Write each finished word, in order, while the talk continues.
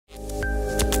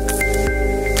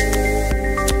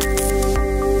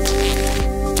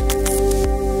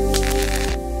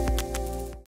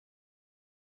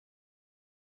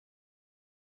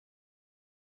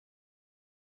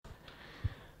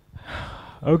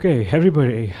Okay,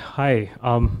 everybody, hi.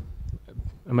 Am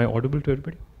I audible to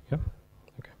everybody? Yeah?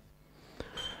 Okay.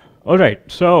 All right,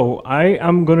 so I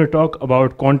am going to talk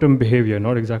about quantum behavior,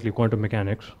 not exactly quantum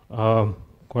mechanics.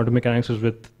 Quantum mechanics is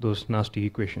with those nasty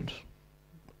equations.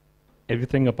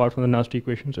 Everything apart from the nasty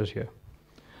equations is here.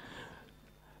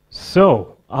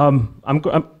 So,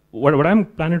 what I'm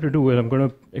planning to do is I'm going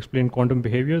to explain quantum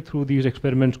behavior through these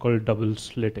experiments called double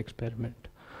slit experiment.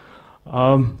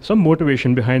 Some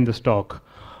motivation behind this talk.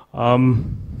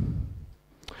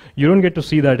 You don't get to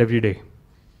see that every day,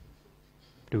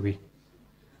 do we?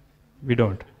 We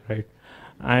don't, right?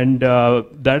 And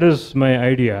that is my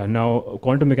idea. Now,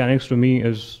 quantum mechanics to me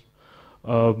is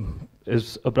a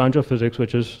branch of physics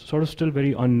which is sort of still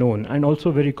very unknown and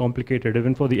also very complicated,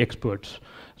 even for the experts.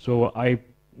 So I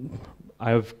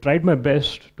have tried my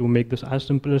best to make this as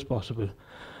simple as possible.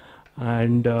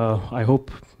 And I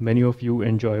hope many of you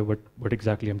enjoy what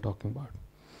exactly I'm talking about.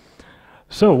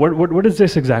 So what is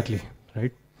this exactly,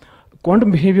 right?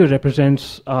 Quantum behavior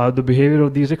represents the behavior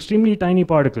of these extremely tiny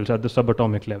particles at the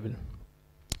subatomic level.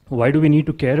 Why do we need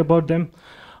to care about them?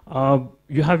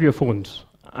 You have your phones,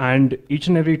 and each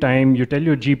and every time you tell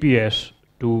your GPS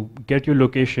to get your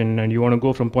location and you want to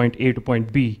go from point A to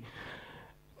point B,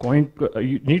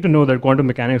 you need to know that quantum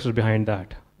mechanics is behind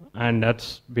that. And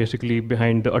that's basically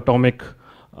behind the atomic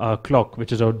clock,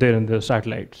 which is out there in the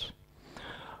satellites.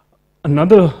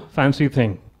 Another fancy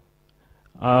thing,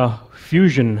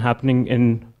 fusion happening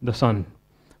in the sun.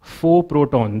 4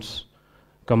 protons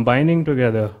combining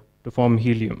together to form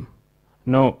helium.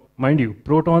 Now, mind you,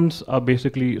 protons are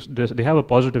basically, they have a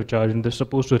positive charge and they're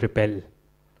supposed to repel.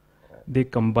 They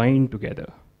combine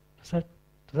together. Does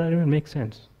that even make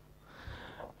sense?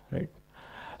 Right?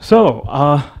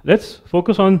 So, let's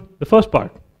focus on the first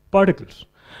part, particles.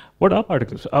 What are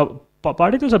particles?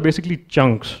 Particles are basically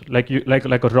chunks, like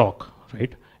a rock,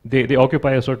 right? They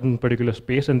occupy a certain particular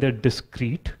space and they're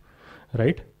discrete,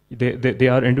 right? They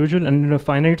are individual, and in a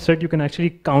finite set you can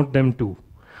actually count them too.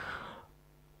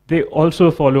 They also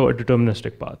follow a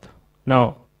deterministic path.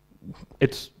 Now,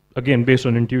 it's again based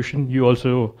on intuition. You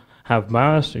also have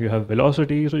mass, you have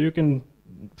velocity, so you can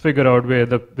figure out where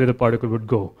the particle would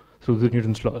go through the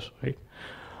Newton's laws, right?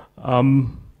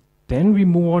 Then we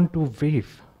move on to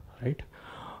wave, right?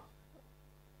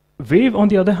 Wave, on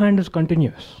the other hand, is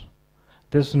continuous.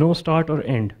 There's no start or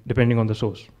end, depending on the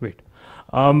source. Wait.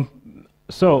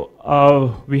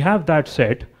 So we have that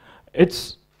set.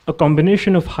 It's a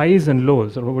combination of highs and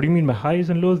lows. So what do you mean by highs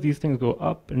and lows? These things go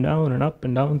up and down and up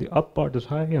and down. The up part is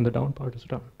high and the down part is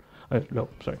down. Low,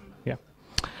 sorry, yeah.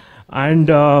 And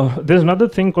there's another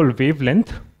thing called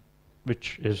wavelength,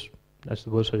 which is, as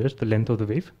the word suggests, the length of the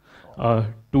wave.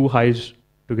 2 highs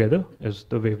together is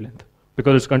the wavelength.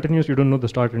 Because it's continuous, you don't know the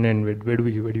start and end. Where do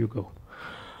you go?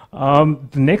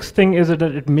 The next thing is that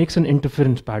it makes an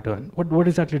interference pattern. What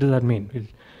exactly does that mean? We'll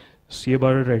see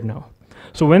about it right now.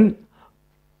 So when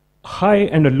high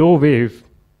and a low wave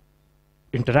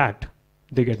interact,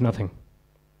 they get nothing.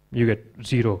 You get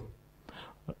 0.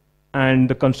 And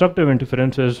the constructive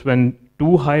interference is when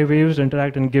 2 high waves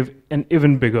interact and give an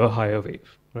even bigger higher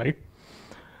wave, right?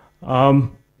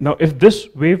 Now, if this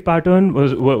wave pattern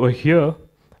were here,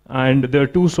 and there are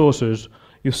 2 sources,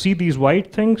 you see these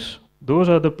white things, those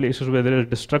are the places where there is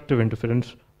destructive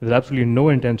interference. There's absolutely no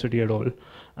intensity at all.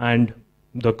 And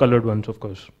the colored ones, of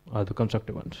course, are the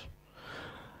constructive ones.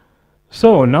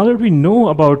 So now that we know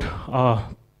about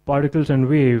particles and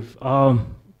wave,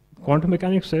 quantum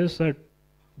mechanics says that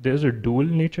there's a dual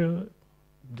nature,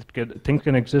 that things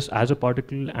can exist as a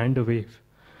particle and a wave.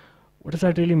 What does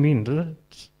that really mean?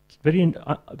 It's very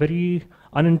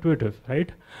unintuitive, right?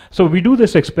 So we do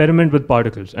this experiment with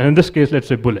particles, and in this case, let's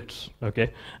say bullets,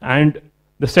 okay? And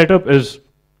the setup is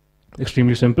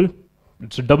extremely simple.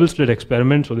 It's a double slit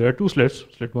experiment, so there are 2 slits,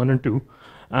 slit 1 and 2,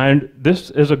 and this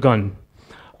is a gun.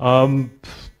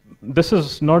 This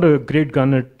is not a great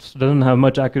gun. It doesn't have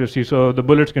much accuracy, so the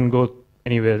bullets can go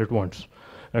anywhere it wants,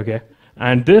 okay?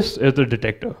 And this is the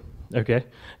detector, okay?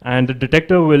 And the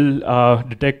detector will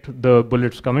detect the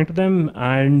bullets coming to them,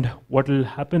 and what will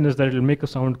happen is that it will make a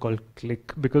sound called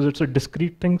click, because it's a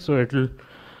discrete thing, so it will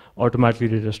automatically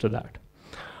register that.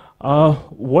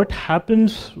 What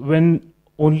happens when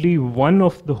only one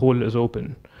of the hole is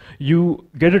open? You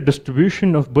get a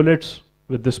distribution of bullets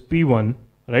with this P1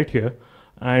 right here,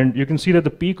 and you can see that the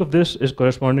peak of this is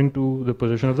corresponding to the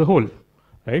position of the hole,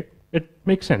 right? It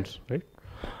makes sense, right?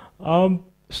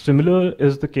 Similar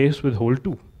is the case with hole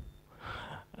 2.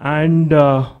 And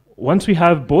once we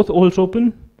have both holes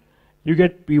open, you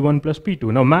get P1 plus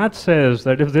P2. Now math says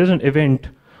that if there's an event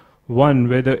 1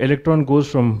 where the electron goes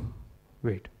from,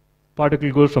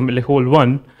 particle goes from hole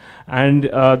 1, and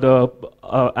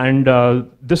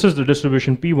this is the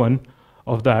distribution P1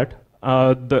 of that.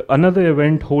 The another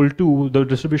event, hole 2, the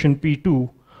distribution P2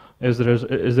 is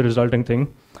the resulting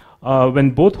thing.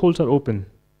 When both holes are open,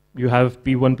 you have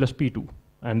P1 plus P2,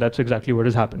 and that's exactly what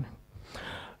is happening.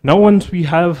 Now, once we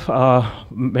have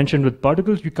mentioned with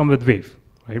particles, we come with wave,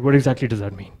 right? What exactly does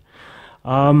that mean?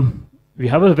 We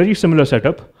have a very similar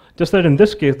setup, just that in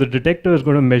this case, the detector is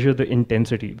going to measure the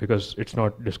intensity because it's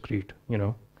not discrete, you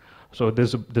know. So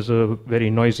there's a very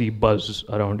noisy buzz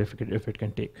around if it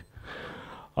can take.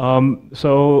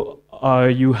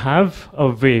 You have a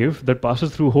wave that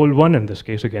passes through hole 1 in this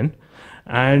case again,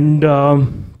 and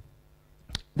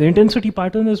the intensity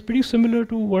pattern is pretty similar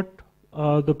to what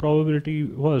the probability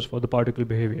was for the particle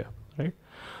behavior, right?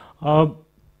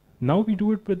 Now we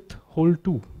do it with hole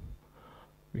 2.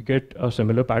 We get a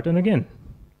similar pattern again.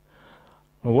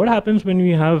 Now what happens when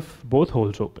we have both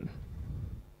holes open?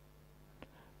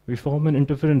 We form an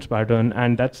interference pattern,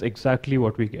 and that's exactly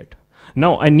what we get.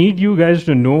 Now, I need you guys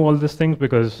to know all these things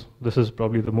because this is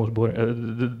probably the most boring,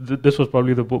 this was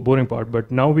probably the boring part,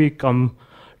 but now we come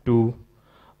to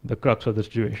the crux of the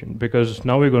situation, because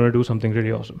now we're going to do something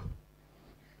really awesome.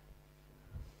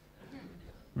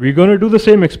 We're going to do the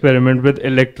same experiment with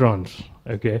electrons,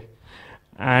 okay?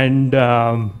 And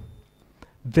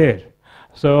there.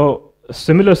 So,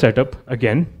 similar setup,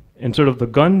 again, instead of the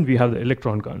gun, we have the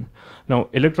electron gun. Now,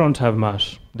 electrons have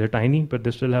mass. They're tiny, but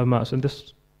they still have mass, and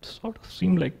this sort of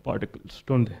seem like particles,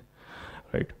 don't they?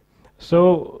 Right?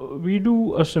 So we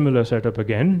do a similar setup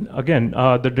again. Again,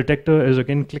 the detector is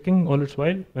again clicking all its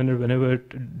while whenever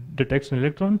it detects an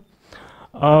electron.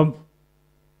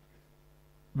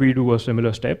 We do a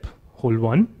similar step, hole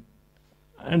 1,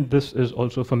 and this is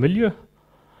also familiar.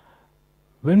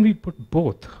 When we put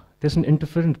both, there's an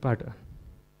interference pattern.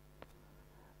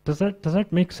 Does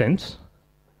that make sense?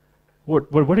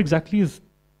 What exactly is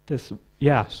this?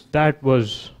 Yes, that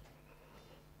was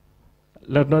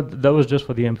just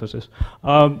for the emphasis.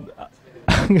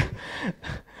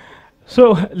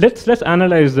 So let's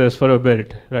analyze this for a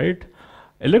bit, right?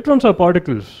 Electrons are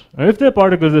particles, and if they're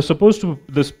particles, they're supposed to,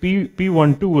 this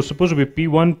P12 is supposed to be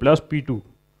P1 plus P2.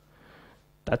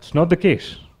 That's not the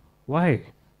case. Why?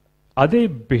 Are they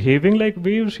behaving like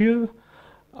waves here?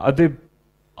 Are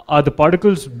the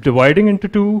particles dividing into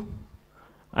two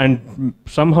and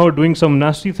somehow doing some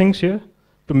nasty things here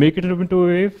to make it into a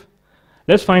wave?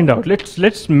 Let's find out.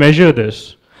 Let's measure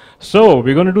this. So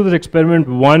we're going to do this experiment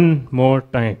one more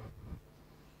time.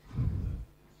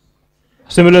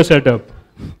 Similar setup.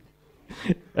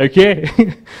 Okay.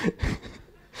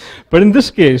 But in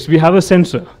this case, we have a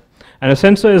sensor, and a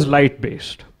sensor is light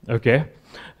based. Okay.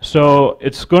 So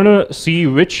it's going to see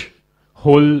which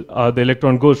hole the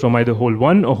electron goes from, either hole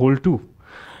 1 or hole 2.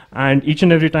 And each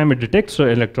and every time it detects an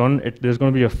electron, there's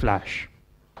going to be a flash.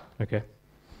 Okay.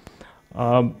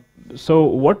 So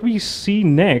what we see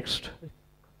next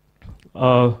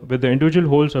with the individual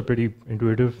holes are pretty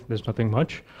intuitive. There's nothing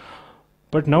much.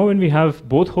 But now when we have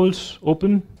both holes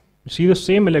open, you see the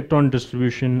same electron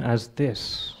distribution as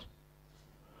this.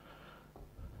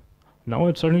 Now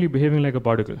it's suddenly behaving like a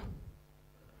particle.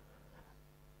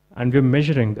 And we're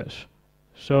measuring this.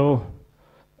 So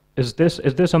is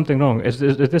there something wrong? Is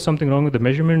there something wrong with the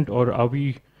measurement, or are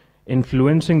we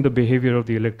influencing the behavior of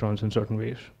the electrons in certain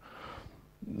ways?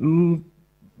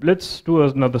 Let's do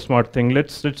another smart thing.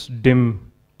 Let's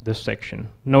dim this section.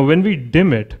 Now when we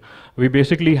dim it, we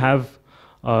basically have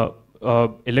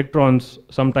electrons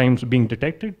sometimes being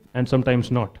detected and sometimes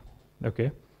not.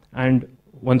 Okay, and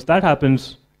once that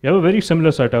happens, you have a very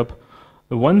similar setup.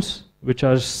 The ones which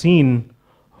are seen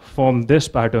form this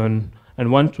pattern,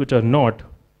 and ones which are not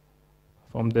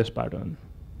form this pattern.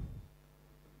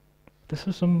 This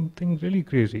is something really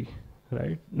crazy,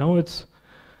 right? Now it's,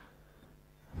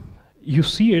 you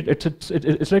see it,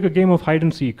 it's like a game of hide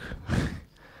and seek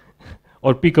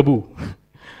or peekaboo,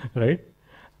 right?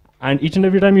 And each and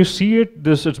every time you see it,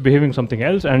 it's behaving something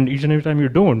else, and each and every time you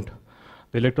don't,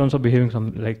 the electrons are behaving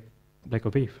something like a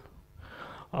wave.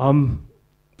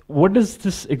 What does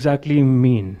this exactly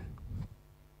mean?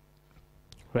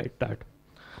 Right, that.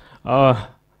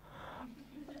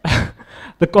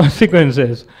 The consequence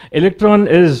is, electron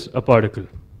is a particle,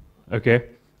 okay?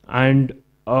 And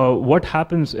what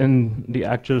happens in the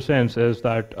actual sense is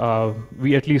that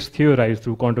we at least theorize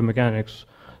through quantum mechanics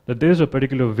that there's a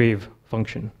particular wave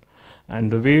function, and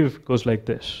the wave goes like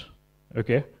this,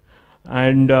 okay?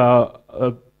 And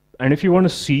if you want to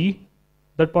see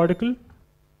that particle,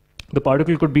 the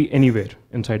particle could be anywhere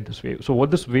inside this wave. So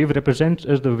what this wave represents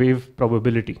is the wave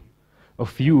probability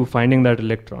of you finding that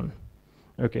electron,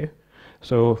 okay?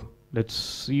 So Let's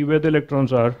see where the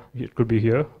electrons are. It could be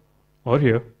here, or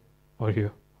here, or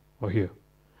here, or here.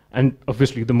 And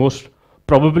obviously, the most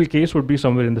probable case would be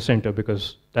somewhere in the center,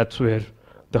 because that's where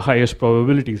the highest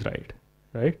probability is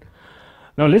right?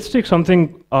 Now let's take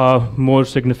something more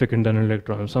significant than an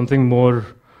electron, something more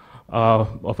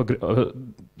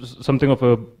something of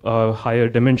a higher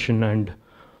dimension and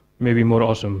maybe more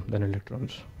awesome than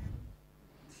electrons.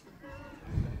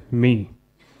 Me.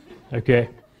 Okay.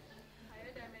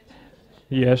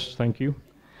 Yes, thank you.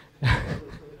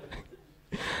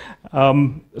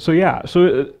 So yeah,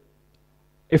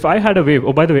 if I had a wave,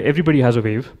 oh, by the way, everybody has a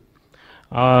wave.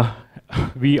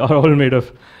 We are all made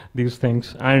of these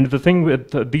things. And the thing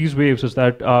with these waves is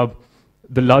that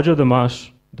the larger the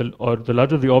mass, or the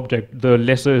larger the object, the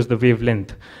lesser is the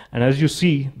wavelength. And as you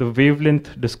see, the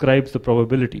wavelength describes the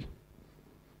probability,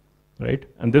 right?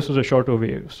 And this is a shorter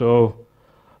wave. So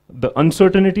the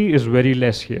uncertainty is very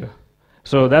less here.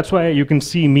 So that's why you can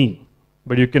see me,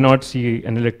 but you cannot see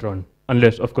an electron,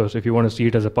 unless, of course, if you want to see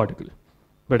it as a particle.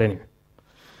 But anyway.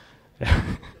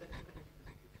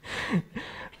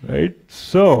 Right?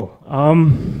 So,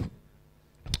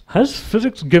 has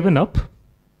physics given up?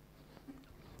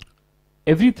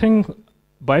 Everything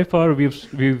by far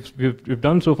we've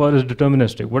done so far is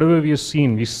deterministic. Whatever we have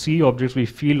seen, we see objects, we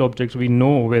feel objects, we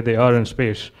know where they are in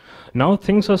space. Now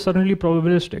things are suddenly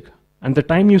probabilistic. And the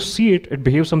time you see it, it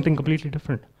behaves something completely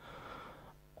different.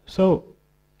 So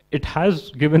it has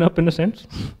given up in a sense.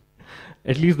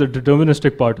 At least the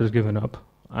deterministic part is given up.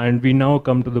 And we now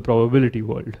come to the probability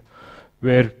world,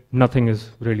 where nothing is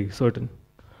really certain.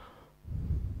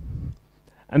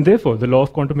 And therefore, the law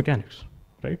of quantum mechanics,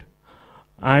 right?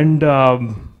 And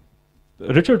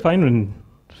Richard Feynman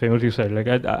famously said, like,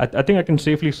 I think I can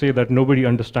safely say that nobody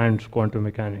understands quantum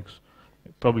mechanics,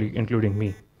 probably including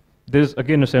me. There's,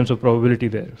 again, a sense of probability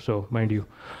there, so mind you.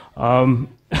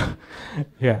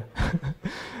 Yeah.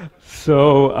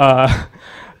 So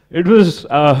it was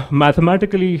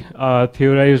mathematically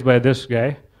theorized by this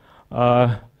guy.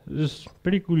 This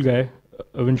pretty cool guy,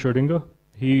 Erwin Schrödinger.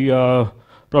 He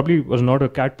probably was not a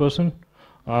cat person,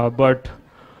 but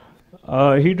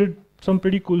he did some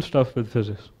pretty cool stuff with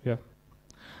physics. Yeah.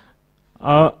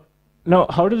 Now,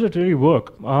 how does it really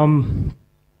work?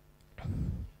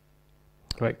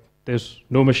 Right. There's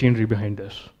no machinery behind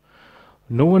this.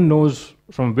 No one knows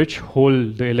from which hole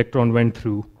the electron went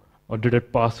through, or did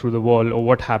it pass through the wall, or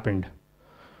what happened.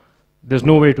 There's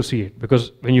no way to see it,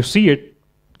 because when you see it,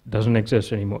 it doesn't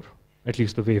exist anymore, at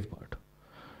least the wave part.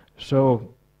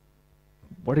 So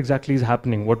what exactly is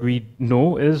happening? What we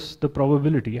know is the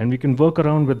probability, and we can work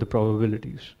around with the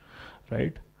probabilities,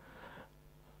 right?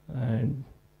 And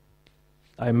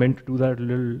I meant to do that a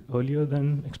little earlier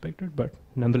than expected, but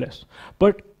nonetheless.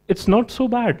 But it's not so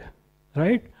bad,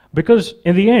 right? Because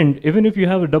in the end, even if you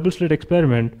have a double slit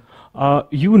experiment,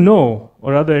 you know,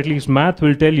 or rather at least math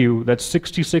will tell you that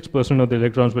 66% of the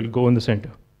electrons will go in the center,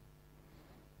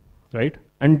 right?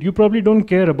 And you probably don't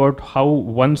care about how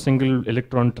one single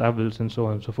electron travels and so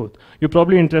on and so forth. You're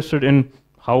probably interested in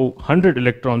how 100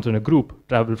 electrons in a group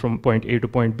travel from point A to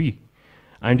point B.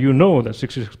 And you know that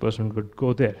 66% would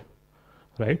go there,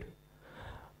 right?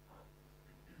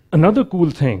 Another cool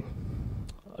thing,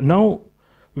 now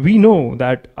we know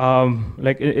that,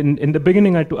 like in the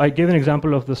beginning, I gave an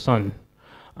example of the sun.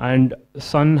 And the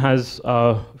sun has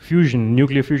fusion,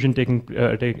 nuclear fusion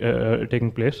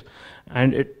taking place,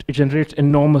 and it generates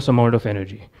enormous amount of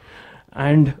energy.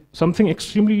 And something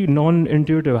extremely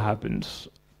non-intuitive happens.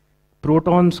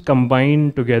 Protons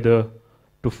combine together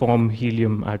to form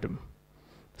helium atom.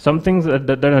 Some things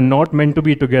that are not meant to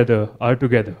be together are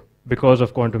together because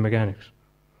of quantum mechanics.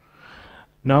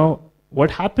 Now,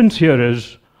 what happens here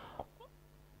is,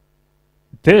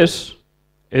 this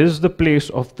is the place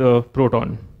of the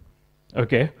proton.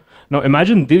 Okay. Now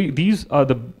imagine these are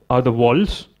the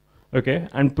walls. Okay,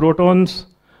 and protons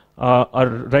are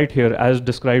right here as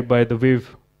described by the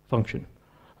wave function,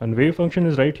 and wave function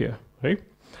is right here, right?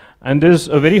 And there's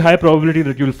a very high probability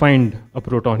that you'll find a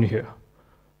proton here,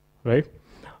 right?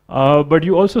 But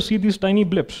you also see these tiny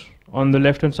blips on the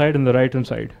left hand side and the right hand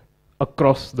side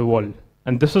across the wall,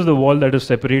 and this is the wall that is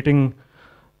separating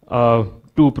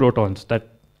two protons, that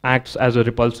acts as a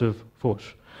repulsive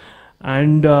force.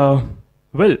 And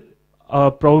well,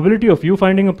 probability of you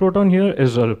finding a proton here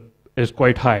is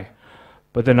quite high,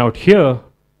 but then out here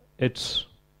it's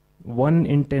 1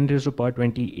 in 10 raised to the power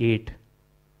 28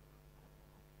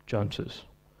 chances.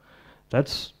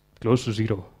 That's close to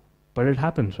 0, but it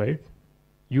happens, right?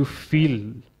 You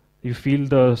feel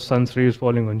the sun's rays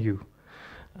falling on you,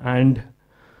 and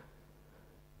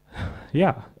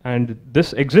yeah, and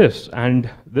this exists, and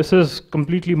this is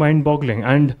completely mind-boggling.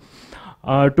 And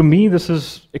to me, this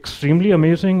is extremely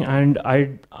amazing, and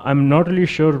I'm not really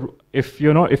sure if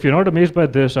you're not amazed by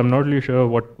this. I'm not really sure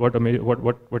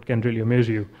what can really amaze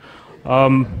you.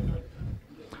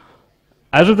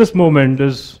 As of this moment,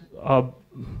 there's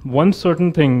one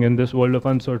certain thing in this world of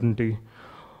uncertainty.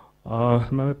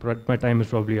 My time is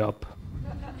probably up.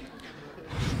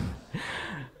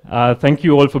 Thank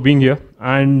you all for being here,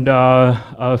 and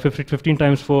 15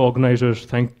 times for organizers.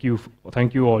 Thank you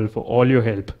all for all your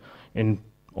help in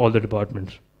all the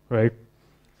departments, right?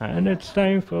 And it's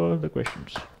time for the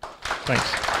questions. Thanks.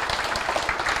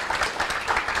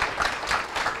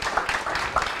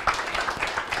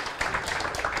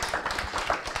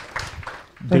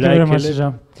 Thank you very much,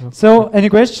 Shehjar. So, any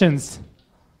questions?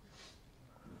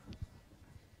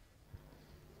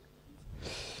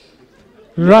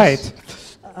 Right.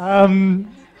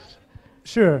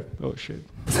 Sure. Oh shit.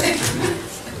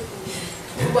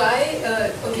 Why?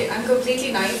 Okay, I'm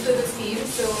completely naive to this field.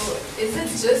 So, is it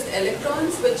just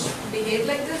electrons which behave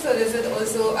like this, or is it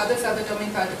also other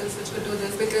subatomic particles which could do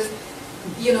this? Because,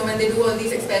 you know, when they do all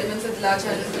these experiments at the Large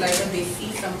Hadron Collider, they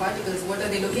see some particles. What are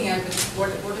they looking at?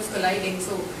 What is colliding?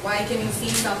 So, why can you see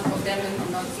some of them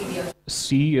and not see the others?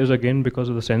 C is again because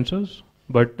of the sensors,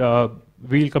 but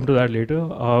we'll come to that later.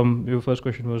 Your first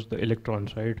question was the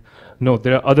electrons, right? No,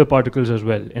 there are other particles as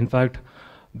well. In fact,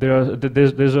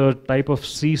 there's a type of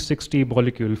C60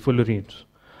 molecule, fullerenes,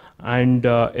 and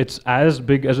it's as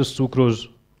big as a sucrose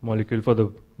molecule for the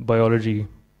biology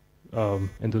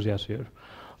enthusiasts here.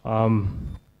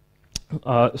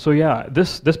 So yeah,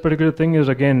 this particular thing is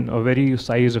again a very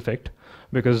size effect,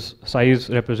 because size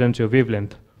represents your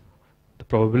wavelength, the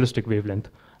probabilistic wavelength,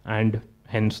 and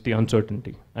hence the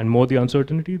uncertainty. And more the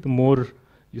uncertainty, the more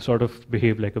you sort of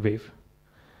behave like a wave.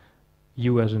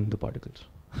 You as in the particles.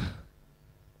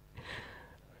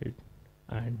 Right.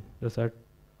 And does that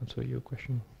answer your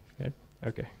question? Yeah?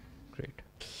 Okay, great.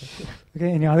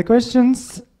 Okay, any other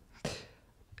questions?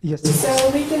 Yes.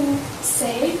 So we can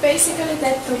say basically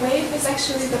that the wave is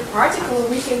actually the particle.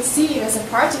 We can see it as a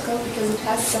particle because it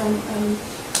has some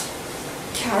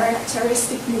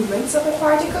characteristic movements of a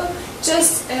particle.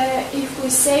 Just if we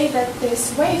say that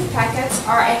these wave packets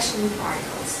are actually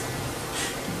particles.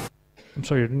 I'm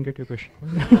sorry, I didn't get your question.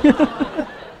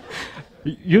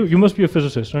 You must be a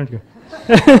physicist, aren't you?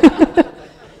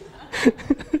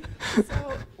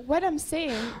 So what I'm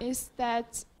saying is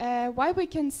that why we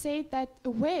can say that a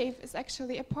wave is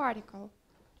actually a particle.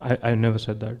 I never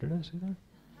said that. Did I say that?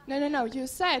 No. You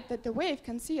said that the wave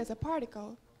can see as a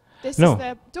particle. This No. is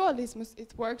the dualism.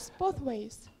 It works both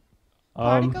ways.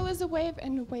 Particle is a wave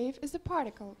and a wave is a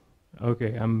particle.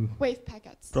 Okay, I'm Wave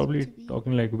packets. probably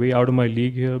talking like way out of my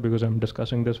league here because I'm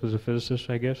discussing this with a physicist,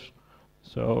 I guess.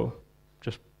 So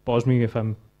just pause me if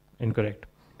I'm incorrect.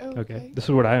 Okay. This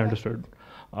is what I understood.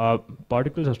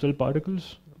 Particles are still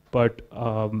particles, but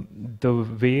the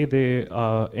way they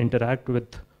interact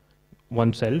with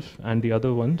oneself and the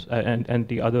other ones and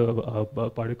the other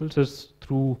particles is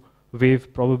through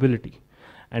wave probability.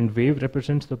 And wave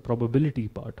represents the probability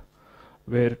part,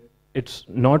 where it's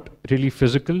not really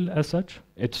physical as such,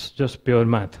 it's just pure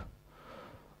math,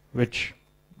 which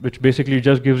basically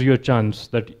just gives you a chance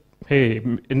that, hey,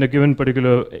 in a given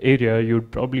particular area,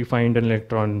 you'd probably find an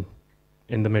electron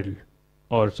in the middle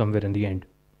or somewhere in the end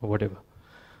or whatever.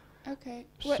 Okay.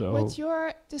 So What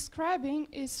you're describing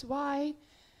is why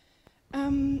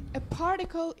a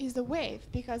particle is a wave,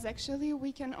 because actually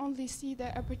we can only see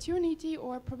the opportunity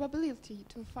or probability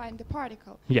to find the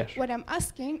particle. yes. What I'm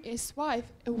asking is why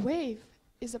a wave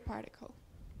is a particle.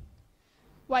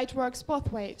 Why it works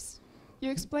both ways.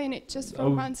 You explain it just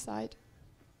from one side.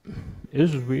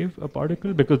 Is wave a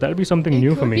particle? Because that'll be something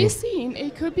new for me.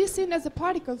 It could be seen as a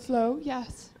particle flow,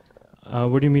 yes.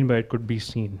 What do you mean by it could be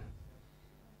seen?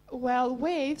 Well,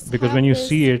 waves Because have when you this-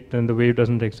 see it, then the wave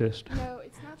doesn't exist. No,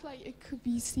 it's not like it could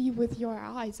be seen with your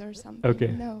eyes or something. Okay.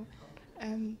 No.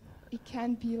 It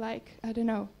can be like, I don't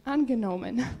know,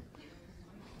 angenommen.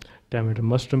 Damn it, I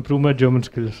must improve my German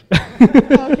skills.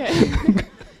 Okay.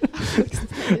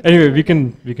 Anyway, we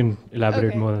can elaborate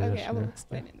Okay, more on okay, this. I will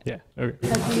explain it. Yeah. Okay.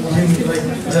 I mean, like,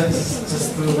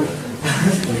 just to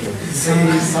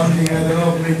say something, I don't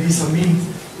know, maybe some hint.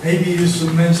 Maybe you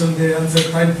should mention the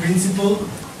uncertain principle,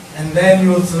 and then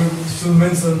you also should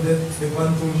mention that the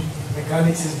quantum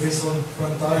mechanics is based on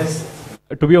quantized.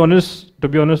 To be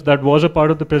honest, that was a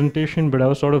part of the presentation, but I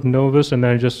was sort of nervous and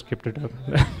then I just skipped it up.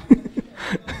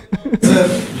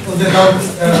 The doubt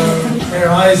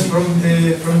arise from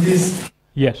this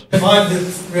Yes. fact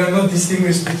that we are not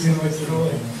distinguished between what you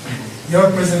know. your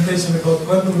presentation about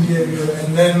quantum behavior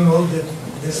and then all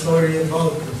the story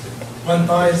about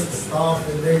quantized stuff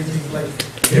and everything, like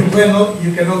you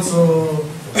can also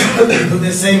do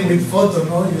the same with photon,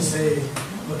 no? You say,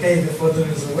 okay, the photon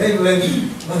is a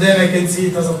wavelength, but then I can see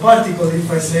it as a particle if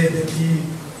I say that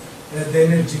the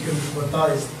energy can be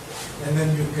quantized, and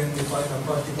then you can define a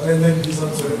particle, and then this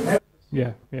also.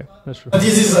 Yeah, that's true. But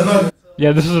this is another.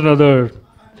 Yeah, this is another.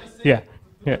 Yeah.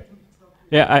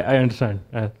 Yeah, I understand.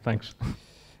 Thanks.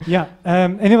 Yeah.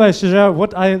 Anyway, Shehjar,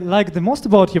 what I like the most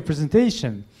about your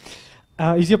presentation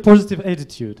is your positive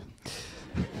attitude.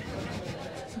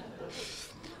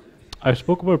 I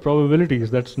spoke about probabilities.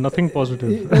 That's nothing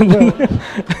positive.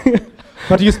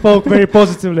 But you spoke very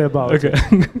positively about it.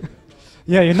 Okay.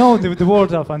 Yeah, you know the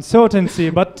world of uncertainty,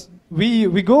 but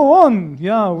we go on.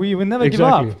 Yeah, we never give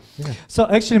up. Yeah. So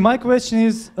actually, my question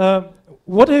is,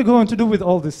 what are you going to do with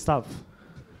all this stuff?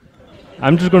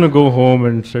 I'm just going to go home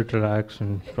and sit, relax,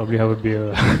 and probably have a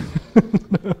beer.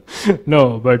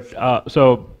 No, but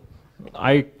so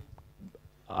I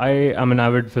am an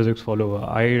avid physics follower.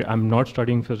 I am not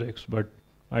studying physics, but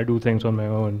I do things on my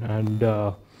own. And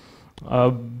to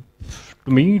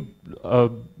me,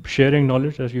 sharing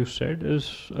knowledge, as you said,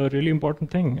 is a really important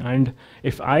thing. And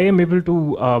if I am able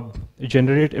to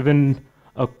generate even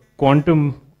a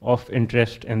quantum of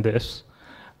interest in this,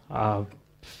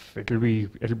 it'll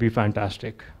be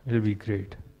fantastic. It'll be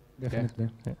great. Definitely.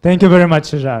 Yeah. Thank you very much,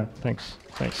 Shehjar. Thanks.